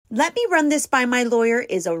Let me run this by my lawyer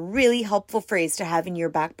is a really helpful phrase to have in your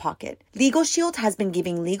back pocket. Legal Shield has been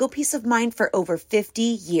giving legal peace of mind for over 50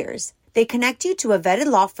 years. They connect you to a vetted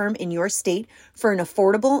law firm in your state for an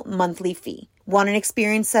affordable monthly fee. Want an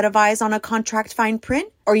experienced set of eyes on a contract fine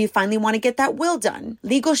print? Or you finally want to get that will done?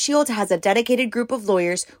 Legal Shield has a dedicated group of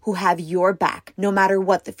lawyers who have your back, no matter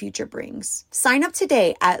what the future brings. Sign up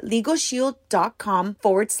today at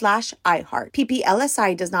LegalShield.com/iHeart.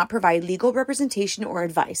 PPLSI does not provide legal representation or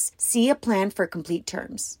advice. See a plan for complete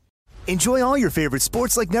terms. Enjoy all your favorite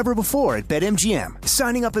sports like never before at BetMGM.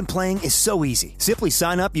 Signing up and playing is so easy. Simply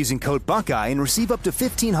sign up using code Buckeye and receive up to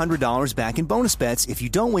 $1,500 back in bonus bets if you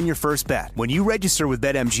don't win your first bet. When you register with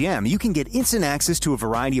BetMGM, you can get instant access to a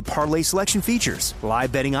variety of parlay selection features,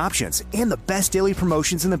 live betting options, and the best daily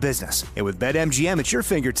promotions in the business. And with BetMGM at your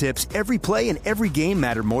fingertips, every play and every game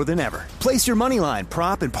matter more than ever. Place your moneyline,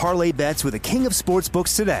 prop, and parlay bets with the king of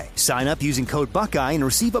sportsbooks today. Sign up using code Buckeye and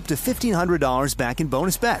receive up to $1,500 back in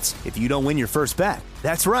bonus bets if you don't win your first bet.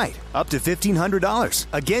 That's right, up to $1,500.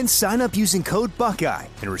 Again, sign up using code Buckeye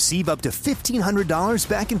and receive up to $1,500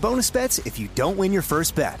 back in bonus bets if you don't win your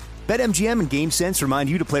first bet. BetMGM and GameSense remind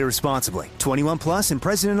you to play responsibly. 21 plus and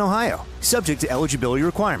present in Ohio. Subject to eligibility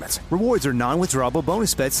requirements. Rewards are non-withdrawable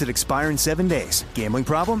bonus bets that expire in 7 days. Gambling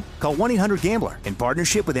problem? Call 1-800-GAMBLER in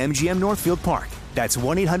partnership with MGM Northfield Park. That's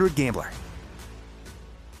 1-800-GAMBLER.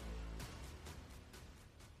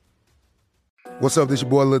 What's up, this your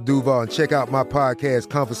boy Lil Duval, and check out my podcast,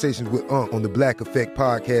 Conversations with Unc, on the Black Effect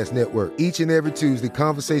Podcast Network. Each and every Tuesday,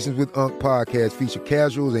 Conversations with Unc podcast feature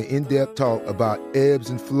casual and in-depth talk about ebbs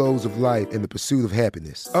and flows of life and the pursuit of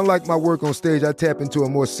happiness. Unlike my work on stage, I tap into a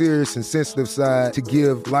more serious and sensitive side to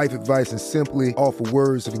give life advice and simply offer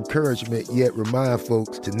words of encouragement, yet remind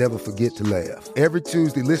folks to never forget to laugh. Every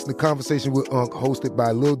Tuesday, listen to Conversation with Unc, hosted by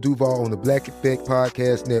Lil Duval on the Black Effect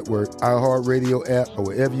Podcast Network, iHeartRadio app, or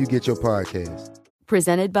wherever you get your podcasts.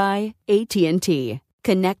 Presented by AT&T.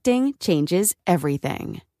 Connecting changes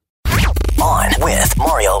everything. On with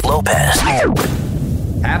Mario Lopez.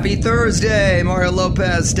 Happy Thursday. Mario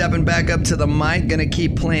Lopez stepping back up to the mic. Gonna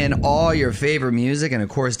keep playing all your favorite music and, of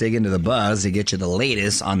course, dig into the buzz to get you the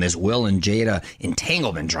latest on this Will and Jada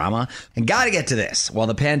entanglement drama. And gotta get to this. While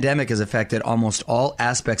the pandemic has affected almost all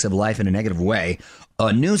aspects of life in a negative way,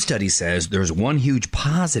 a new study says there's one huge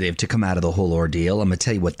positive to come out of the whole ordeal. I'm going to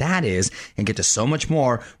tell you what that is and get to so much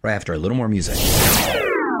more right after a little more music.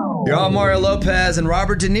 You're on Mario Lopez, and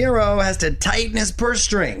Robert De Niro has to tighten his purse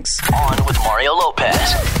strings. On with Mario Lopez,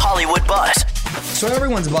 Hollywood Buzz. So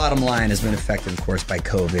everyone's bottom line has been affected, of course, by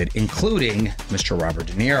COVID, including Mr. Robert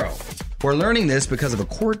De Niro. We're learning this because of a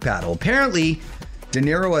court battle. Apparently, De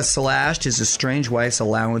Niro has slashed his estranged wife's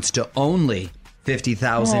allowance to only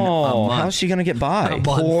 $50,000 a month. How's she going to get by?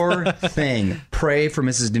 Poor thing. Pray for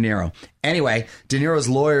Mrs. De Niro. Anyway, De Niro's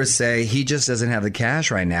lawyers say he just doesn't have the cash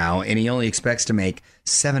right now, and he only expects to make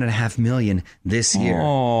 $7.5 million this year.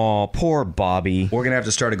 Oh, poor Bobby. We're going to have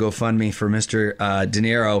to start a GoFundMe for Mr. De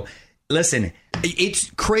Niro. Listen, it's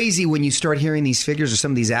crazy when you start hearing these figures of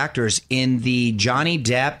some of these actors in the Johnny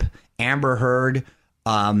Depp, Amber Heard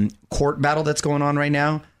court battle that's going on right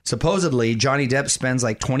now. Supposedly, Johnny Depp spends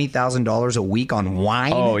like $20,000 a week on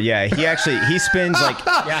wine. Oh, yeah. He spends like...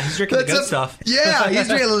 yeah, he's drinking the good stuff. Yeah, he's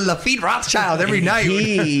drinking Lafite Rothschild every night.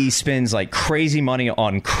 He spends like crazy money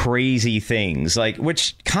on crazy things, like,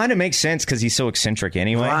 which kind of makes sense because he's so eccentric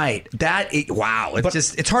anyway. Right. Wow.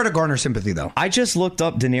 It's hard to garner sympathy, though. I just looked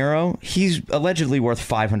up De Niro. He's allegedly worth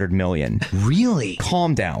 $500 million. Really?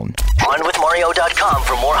 Calm down. OnWithMario.com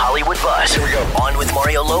for more Hollywood buzz. Here we go. On with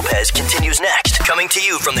Mario Lopez continues next. Coming to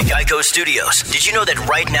you from the Geico Studios. Did you know that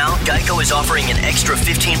right now, Geico is offering an extra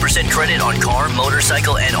 15% credit on car,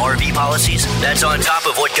 motorcycle, and RV policies? That's on top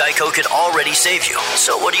of what Geico could already save you.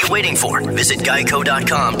 So what are you waiting for? Visit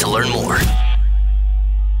Geico.com to learn more.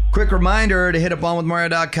 Quick reminder to hit up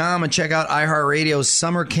onwithmario.com and check out iHeartRadio's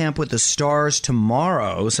Summer Camp with the Stars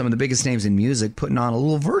tomorrow. Some of the biggest names in music putting on a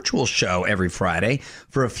little virtual show every Friday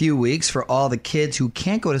for a few weeks for all the kids who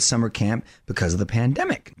can't go to summer camp because of the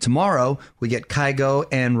pandemic. Tomorrow, we get Kygo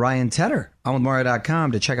and Ryan Tedder.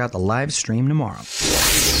 Onwithmario.com to check out the live stream tomorrow.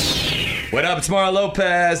 What up, it's Mario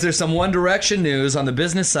Lopez. There's some One Direction news on the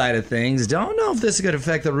business side of things. Don't know if this is going to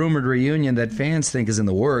affect the rumored reunion that fans think is in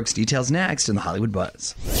the works. Details next in the Hollywood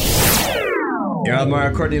Buzz. You're on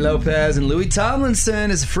Mario. Courtney Lopez and Louis Tomlinson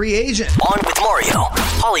is a free agent. On with Mario,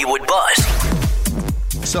 Hollywood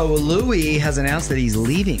Buzz. So Louis has announced that he's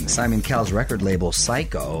leaving Simon Cowell's record label,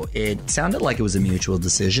 Psycho. It sounded like it was a mutual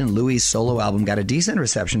decision. Louis' solo album got a decent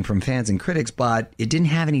reception from fans and critics, but it didn't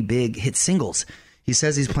have any big hit singles. He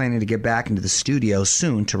says he's planning to get back into the studio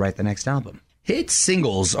soon to write the next album. Hit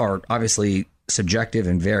singles are obviously subjective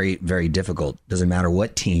and very, very difficult. Doesn't matter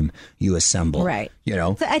what team you assemble. Right. You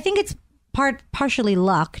know? So I think it's partially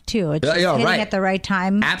luck, too. It's just hitting at the right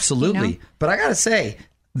time. Absolutely. You know? But I got to say,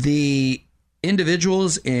 the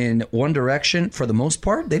individuals in One Direction, for the most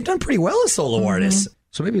part, they've done pretty well as solo artists.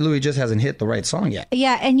 So maybe Louis just hasn't hit the right song yet.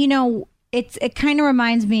 Yeah, and you know, it kind of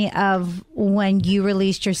reminds me of when you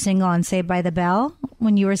released your single on Saved by the Bell,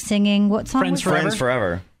 when you were singing, what song was that? Friends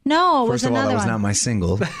Forever. No, it First was of all, another that was one. not my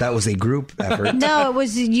single. That was a group effort. No, it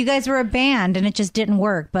was, you guys were a band and it just didn't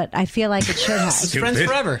work, but I feel like it should have. Friends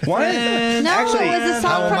Forever. What? No, Actually, it was a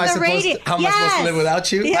song from the radio. How am I supposed to live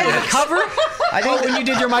without you? Yes. Cover? I think when you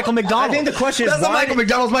did your Michael McDonald. I think the question is That's not why. Michael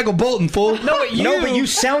McDonald's Michael Bolton, fool. No, but you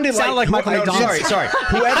sounded like Michael McDonald. Sorry.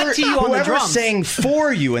 Whoever to you on the whoever drums. sang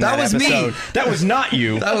for you in that was me. episode, that was not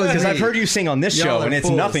you. That was because me. I've heard you sing on this Y'all show, are and it's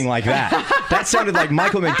fools. nothing like that. That sounded like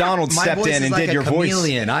Michael McDonald My stepped voice in is and like did a your voice.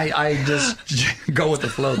 chameleon. I just go with the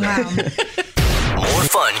flow there. Wow. More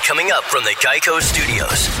fun coming up from the Geico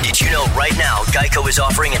Studios. Did you know right now Geico is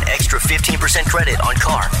offering an extra 15% credit on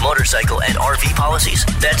car, motorcycle, and RV policies?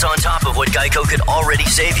 That's on top of what Geico could already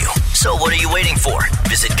save you. So what are you waiting for?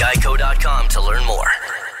 Visit geico.com to learn more.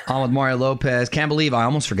 On with Mario Lopez. Can't believe I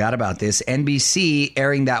almost forgot about this. NBC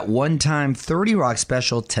airing that one-time 30 Rock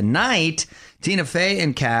special tonight. Tina Fey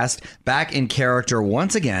and cast back in character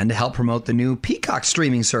once again to help promote the new Peacock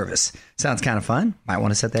streaming service. Sounds kind of fun. Might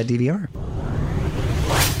want to set that DVR.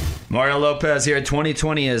 Mario Lopez here.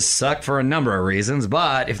 2020 has sucked for a number of reasons,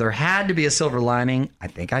 but if there had to be a silver lining, I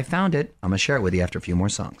think I found it. I'm going to share it with you after a few more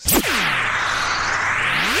songs.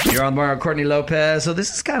 You're on Mario Courtney Lopez. So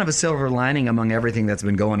this is kind of a silver lining among everything that's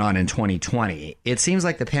been going on in 2020. It seems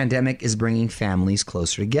like the pandemic is bringing families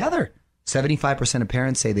closer together. 75% of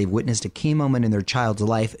parents say they've witnessed a key moment in their child's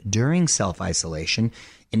life during self-isolation,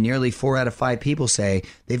 and nearly 4 out of 5 people say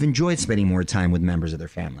they've enjoyed spending more time with members of their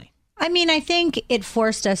family. I mean, I think it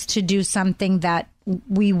forced us to do something that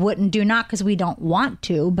we wouldn't do, not because we don't want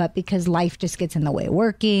to, but because life just gets in the way.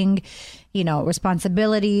 Working, you know,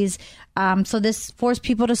 responsibilities. So this forced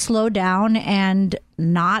people to slow down and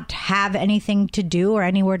not have anything to do or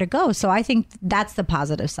anywhere to go. So I think that's the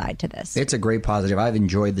positive side to this. It's a great positive. I've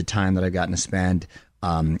enjoyed the time that I've gotten to spend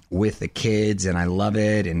with the kids, and I love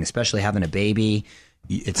it, and especially having a baby.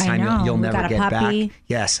 It's time you'll We never got a get puppy. back.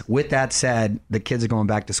 Yes. With that said, the kids are going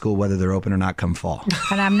back to school whether they're open or not come fall.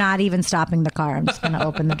 And I'm not even stopping the car. I'm just going to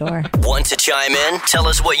open the door. Want to chime in? Tell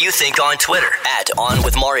us what you think on Twitter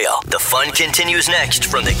 @OnWithMario. The fun continues next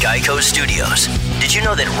from the Geico Studios. Did you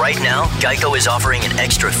know that right now Geico is offering an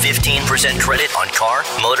extra 15% credit on car,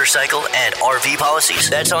 motorcycle, and RV policies?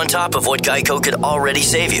 That's on top of what Geico could already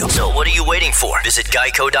save you. So what are you waiting for? Visit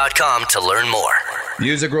geico.com to learn more.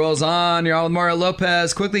 Music rolls on. You're on with Mario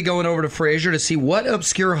Lopez. Quickly going over to Frasier to see what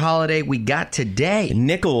obscure holiday we got today.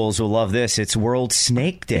 Nichols will love this. It's World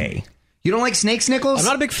Snake Day. You don't like snakes, Nichols? I'm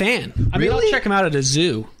not a big fan. I mean, Really? I'll check him out at a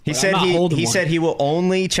zoo. He but said I'm not holding he one. said he will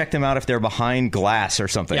only check them out if they're behind glass or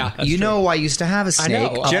something. Yeah, that's You true. know, I used to have a I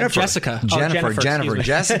snake. know. Jennifer. Jessica. Oh, Jennifer. excuse me.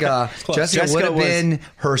 Jessica Close. Jessica would have was- been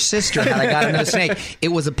her sister had I got another snake. It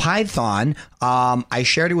was a python. I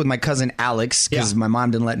shared it with my cousin Alex because Yeah. my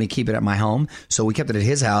mom didn't let me keep it at my home. So we kept it at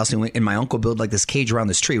his house, and my uncle built like this cage around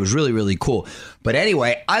this tree. It was really, really cool. But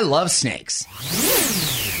anyway, I love snakes.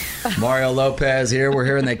 Mario Lopez here. We're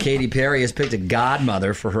hearing that Katy Perry has picked a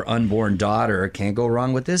godmother for her unborn daughter. Can't go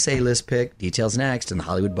wrong with this A-list pick. Details next in the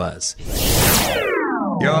Hollywood Buzz.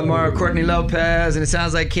 You're on Mario Courtney Lopez, and it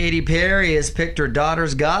sounds like Katy Perry has picked her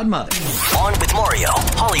daughter's godmother. On with Mario,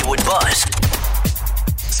 Hollywood Buzz.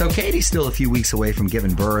 So Katie's still a few weeks away from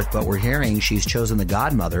giving birth, but we're hearing she's chosen the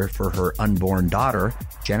godmother for her unborn daughter,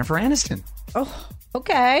 Jennifer Aniston.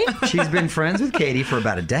 Okay. She's been friends with Katie for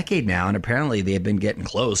about a decade now, and apparently they've been getting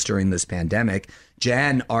close during this pandemic.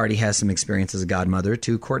 Jen already has some experience as a godmother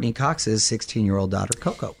to Courtney Cox's 16-year-old daughter,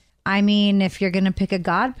 Coco. I mean, if you're going to pick a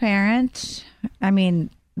godparent, I mean,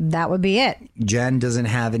 that would be it. Jen doesn't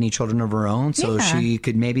have any children of her own, so Yeah. she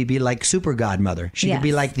could maybe be like super godmother. She could be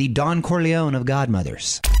Yes. like the Don Corleone of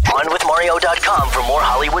godmothers. OnWithMario.com for more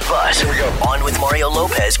Hollywood buzz. Here we go. On with Mario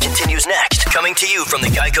Lopez continues next. Coming to you from the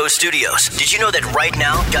Geico Studios. Did you know that right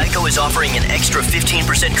now Geico is offering an extra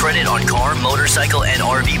 15% credit on car, motorcycle, and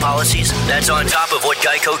RV policies? That's on top of what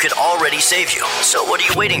Geico could already save you. So what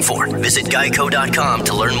are you waiting for? Visit Geico.com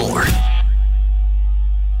to learn more.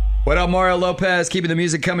 What up, Mario Lopez? Keeping the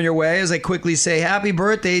music coming your way as I quickly say happy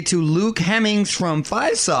birthday to Luke Hemmings from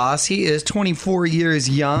Five Sauce. He is 24 years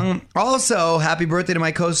young. Also, happy birthday to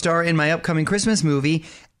my co-star in my upcoming Christmas movie,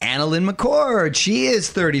 Annalyn McCord. She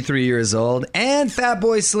is 33 years old. And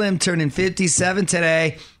Fatboy Slim turning 57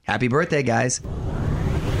 today. Happy birthday, guys.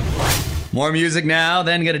 More music now,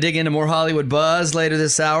 then going to dig into more Hollywood buzz later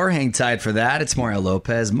this hour. Hang tight for that. It's Mario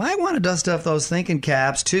Lopez. Might want to dust off those thinking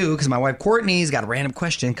caps, too, because my wife Courtney's got a random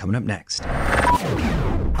question coming up next.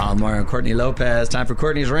 I'm Mario Courtney Lopez. Time for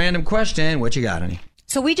Courtney's random question. What you got, honey?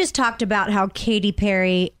 So we just talked about how Katy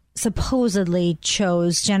Perry supposedly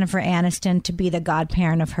chose Jennifer Aniston to be the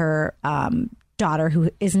godparent of her daughter, who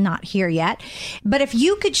is not here yet. But if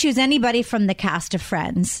you could choose anybody from the cast of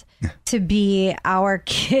Friends to be our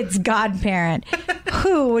kid's godparent,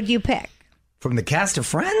 who would you pick? From the cast of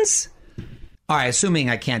Friends? All right, assuming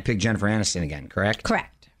I can't pick Jennifer Aniston again, correct?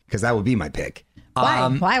 Correct. Because that would be my pick. Why?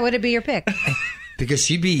 Why would it be your pick? Because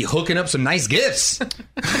she'd be hooking up some nice gifts.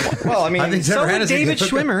 Well, I mean, think So Jennifer would Aniston David could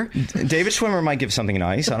hook up- Schwimmer. David Schwimmer might give something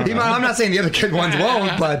nice. I don't know. I'm not saying the other kid ones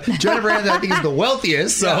won't, but Jennifer Aniston, I think, is the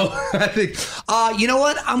wealthiest. So I think, you know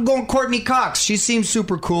what? I'm going Courtney Cox. She seems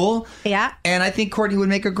super cool. Yeah. And I think Courtney would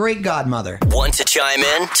make a great godmother. Want to chime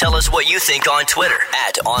in? Tell us what you think on Twitter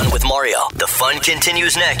 @OnWithMario. The fun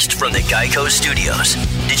continues next from the Geico Studios.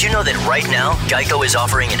 Did you know that right now, Geico is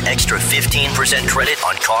offering an extra 15% credit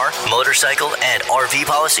on car, motorcycle, and RV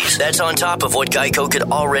policies? That's on top of what Geico could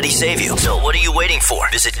already save you. So what are you waiting for?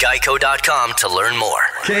 Visit Geico.com to learn more.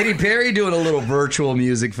 Katy Perry doing a little virtual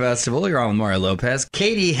music festival. You're on with Mario Lopez.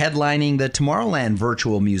 Katy headlining the Tomorrowland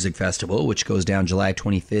Virtual Music Festival, which goes down July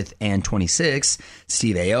 25th and 26th.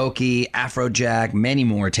 Steve Aoki, Afrojack, many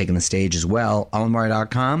more taking the stage as well.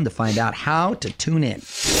 OnWithMario.com to find out how to tune in.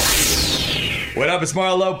 What up? It's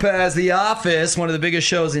Mario Lopez. The Office, one of the biggest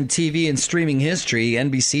shows in TV and streaming history.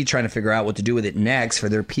 NBC trying to figure out what to do with it next for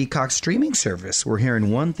their Peacock streaming service. We're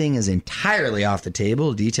hearing one thing is entirely off the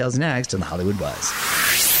table. Details next on the Hollywood Buzz.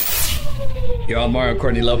 You're on Mario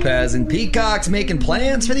Courtney Lopez, and Peacock's making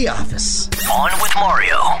plans for The Office. On with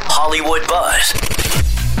Mario, Hollywood Buzz.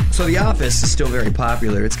 So The Office is still very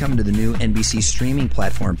popular. It's coming to the new NBC streaming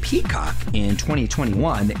platform Peacock in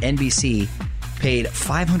 2021. The NBC paid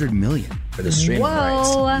 $500 million for the streaming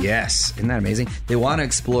rights. Yes, isn't that amazing? They want to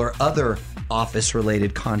explore other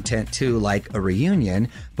Office-related content too, like a reunion.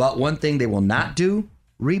 But one thing they will not do: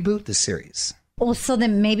 reboot the series. Well, so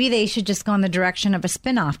then maybe they should just go in the direction of a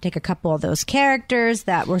spinoff. Take a couple of those characters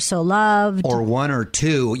that were so loved, or one or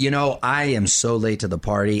two. You know, I am so late to the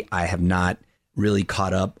party. I have not really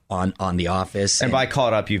caught up on The Office. And by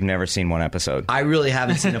caught up, you've never seen one episode. I really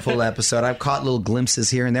haven't seen a full episode. I've caught little glimpses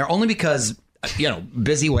here and there, only because, you know,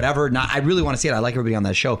 busy, whatever. I really want to see it. I like everybody on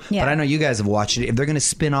that show. Yeah. But I know you guys have watched it. If they're going to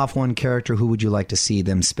spin off one character, who would you like to see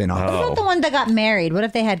them spin off? What about the one that got married? What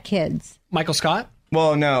if they had kids? Michael Scott?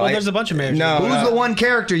 Well, no. Well, there's a bunch of marriages. No. Who's the one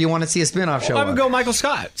character you want to see a spin-off show I would of? go Michael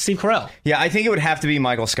Scott, Steve Carell. Yeah, I think it would have to be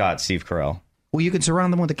Michael Scott, Steve Carell. Well, you can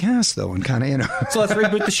surround them with a cast, though, and kind of, you know. So let's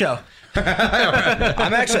reboot the show.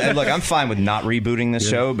 I'm actually, look, I'm fine with not rebooting this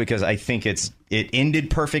show because I think it ended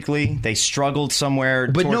perfectly. They struggled somewhere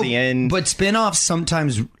toward the end. But spin-offs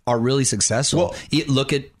sometimes are really successful. Well,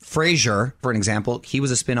 look at Frasier, for an example. He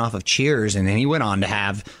was a spin-off of Cheers, and then he went on to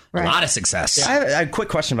have a lot of success. I have a quick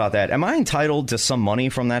question about that. Am I entitled to some money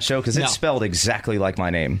from that show? Because it's spelled exactly like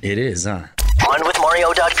my name. It is, huh?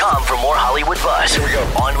 OnWithMario.com for more Hollywood buzz. Here we go.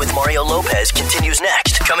 On with Mario Lopez continues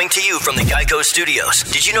next. Coming to you from the Geico Studios.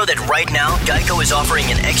 Did you know that right now, Geico is offering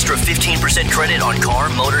an extra 15% credit on car,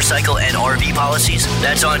 motorcycle, and RV policies?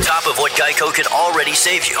 That's on top of what Geico could already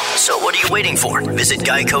save you. So what are you waiting for? Visit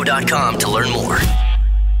Geico.com to learn more.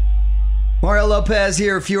 Mario Lopez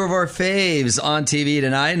here. A few of our faves on TV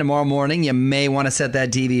tonight. And tomorrow morning, you may want to set that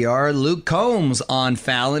DVR. Luke Combs on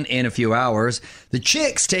Fallon in a few hours. The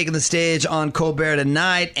Chicks taking the stage on Colbert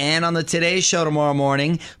tonight and on the Today Show tomorrow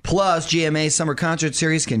morning. Plus, GMA Summer Concert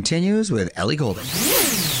Series continues with Ellie Goulding.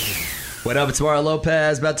 What up? It's Mario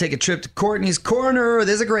Lopez. About to take a trip to Courtney's Corner.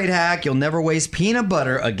 There's a great hack. You'll never waste peanut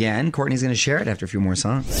butter again. Courtney's going to share it after a few more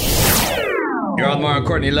songs. You're on Mario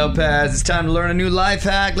Courtney Lopez. It's time to learn a new life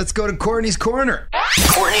hack. Let's go to Courtney's Corner.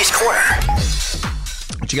 Courtney's Corner.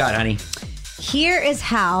 What you got, honey? Here is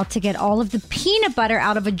how to get all of the peanut butter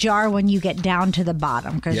out of a jar when you get down to the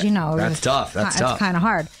bottom. Because, you know, that's tough. That's tough. It's kind of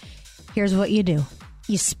hard. Here's what you do.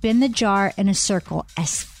 You spin the jar in a circle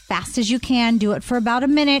as fast as you can. Do it for about a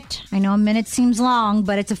minute. I know a minute seems long,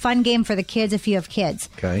 but it's a fun game for the kids if you have kids.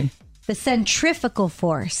 Okay. The centrifugal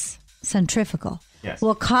force. Centrifugal. Yes.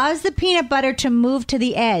 Will cause the peanut butter to move to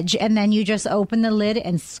the edge, and then you just open the lid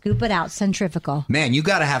and scoop it out. Centrifugal. Man, you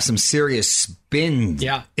got to have some serious spin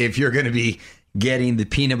if you're going to be getting the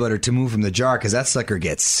peanut butter to move from the jar, because that sucker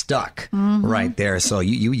gets stuck right there. So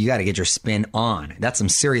you got to get your spin on. That's some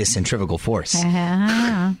serious centrifugal force.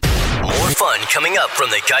 More fun coming up from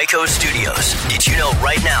the Geico Studios. Did you know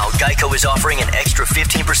right now Geico is offering an extra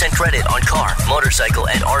 15% credit on car, motorcycle,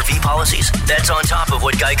 and RV policies? That's on top of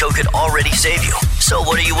what Geico could already save you. So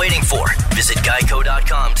what are you waiting for? Visit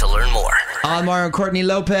geico.com to learn more. I'm Mario and Courtney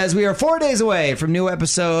Lopez. We are 4 days away from new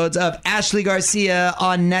episodes of Ashley Garcia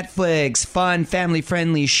on Netflix. Fun,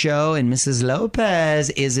 family-friendly show, and Mrs. Lopez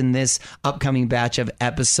is in this upcoming batch of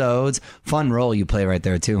episodes. Fun role you play right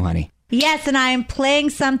there too, honey. Yes, and I am playing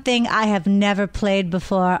something I have never played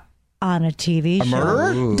before on a TV show. A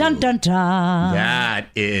murderer? Ooh. Dun, dun, dun. That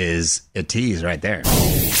is a tease right there.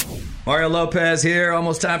 Mario Lopez here.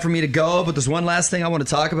 Almost time for me to go, but there's one last thing I want to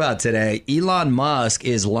talk about today. Elon Musk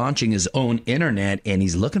is launching his own internet, and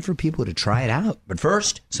he's looking for people to try it out. But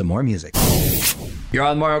first, some more music. You're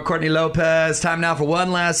on Mario Courtney Lopez. Time now for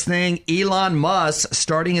one last thing. Elon Musk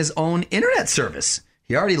starting his own internet service.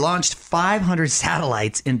 He already launched 500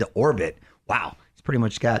 satellites into orbit. Wow. He's pretty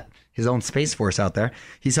much got his own Space Force out there.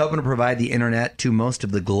 He's hoping to provide the internet to most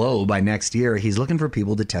of the globe by next year. He's looking for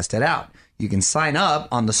people to test it out. You can sign up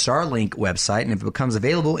on the Starlink website, and if it becomes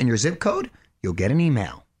available in your zip code, you'll get an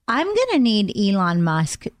email. I'm going to need Elon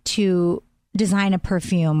Musk to design a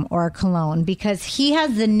perfume or a cologne because he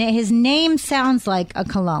has his name sounds like a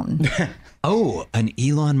cologne. Oh, an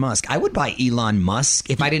Elon Musk. I would buy Elon Musk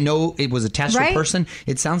if I didn't know it was attached to a person.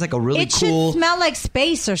 It sounds like a really cool... It should smell like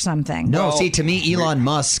space or something. No, see, to me, Elon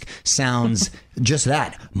Musk sounds just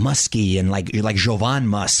that. Musky and like Jovan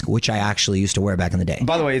Musk, which I actually used to wear back in the day.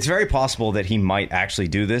 By the way, it's very possible that he might actually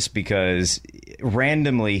do this because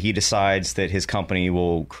randomly he decides that his company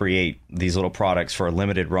will create these little products for a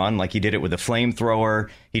limited run. Like he did it with a flamethrower.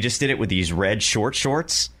 He just did it with these red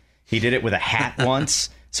shorts. He did it with a hat once.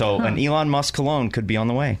 So an Elon Musk cologne could be on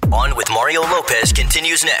the way. On with Mario Lopez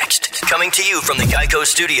continues next. Coming to you from the Geico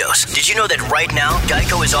Studios. Did you know that right now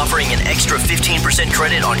Geico is offering an extra 15%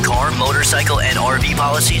 credit on car, motorcycle, and RV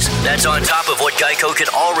policies? That's on top of what Geico could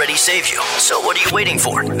already save you. So what are you waiting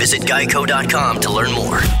for? Visit geico.com to learn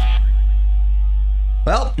more.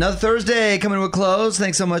 Well, another Thursday coming to a close.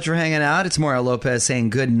 Thanks so much for hanging out. It's Mario Lopez saying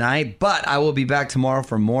good night, but I will be back tomorrow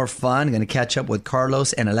for more fun. Going to catch up with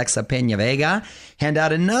Carlos and Alexa Peña Vega, hand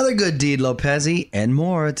out another good deed, Lopez-y, and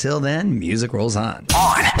more. Till then, music rolls on.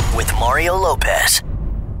 On with Mario Lopez.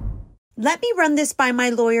 Let me run this by my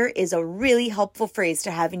lawyer is a really helpful phrase to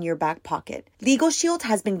have in your back pocket. Legal Shield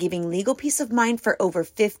has been giving legal peace of mind for over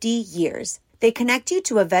 50 years. They connect you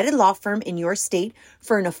to a vetted law firm in your state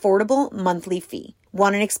for an affordable monthly fee.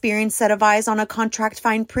 Want an experienced set of eyes on a contract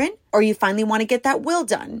fine print? Or you finally want to get that will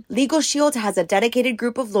done? Legal Shield has a dedicated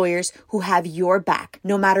group of lawyers who have your back,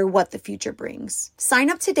 no matter what the future brings. Sign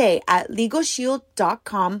up today at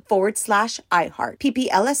LegalShield.com/iHeart.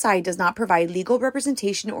 PPLSI does not provide legal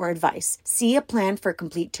representation or advice. See a plan for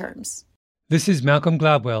complete terms. This is Malcolm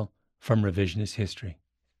Gladwell from Revisionist History.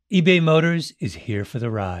 eBay Motors is here for the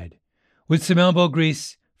ride. With some elbow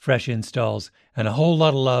grease, fresh installs, and a whole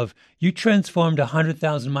lot of love, you transformed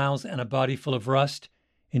 100,000 miles and a body full of rust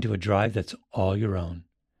into a drive that's all your own.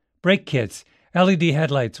 Brake kits, LED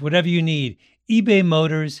headlights, whatever you need, eBay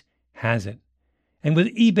Motors has it. And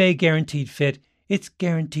with eBay Guaranteed Fit, it's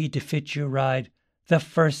guaranteed to fit your ride the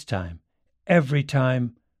first time, every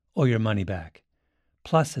time, or your money back.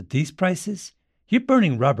 Plus, at these prices, you're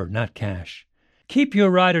burning rubber, not cash. Keep your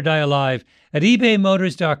ride or die alive at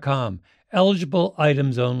ebaymotors.com. Eligible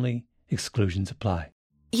items only. Exclusions apply.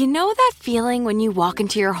 You know that feeling when you walk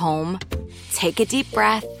into your home, take a deep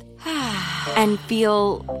breath, and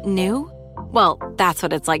feel new? Well, that's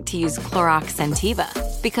what it's like to use Clorox Scentiva.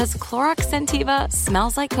 Because Clorox Scentiva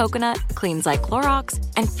smells like coconut, cleans like Clorox,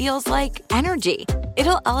 and feels like energy.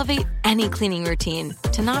 It'll elevate any cleaning routine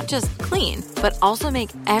to not just clean, but also make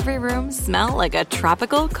every room smell like a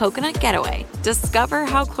tropical coconut getaway. Discover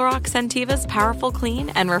how Clorox Scentiva's powerful clean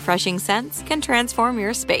and refreshing scents can transform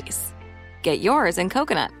your space. Get yours in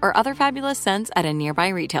coconut or other fabulous scents at a nearby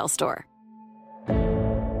retail store.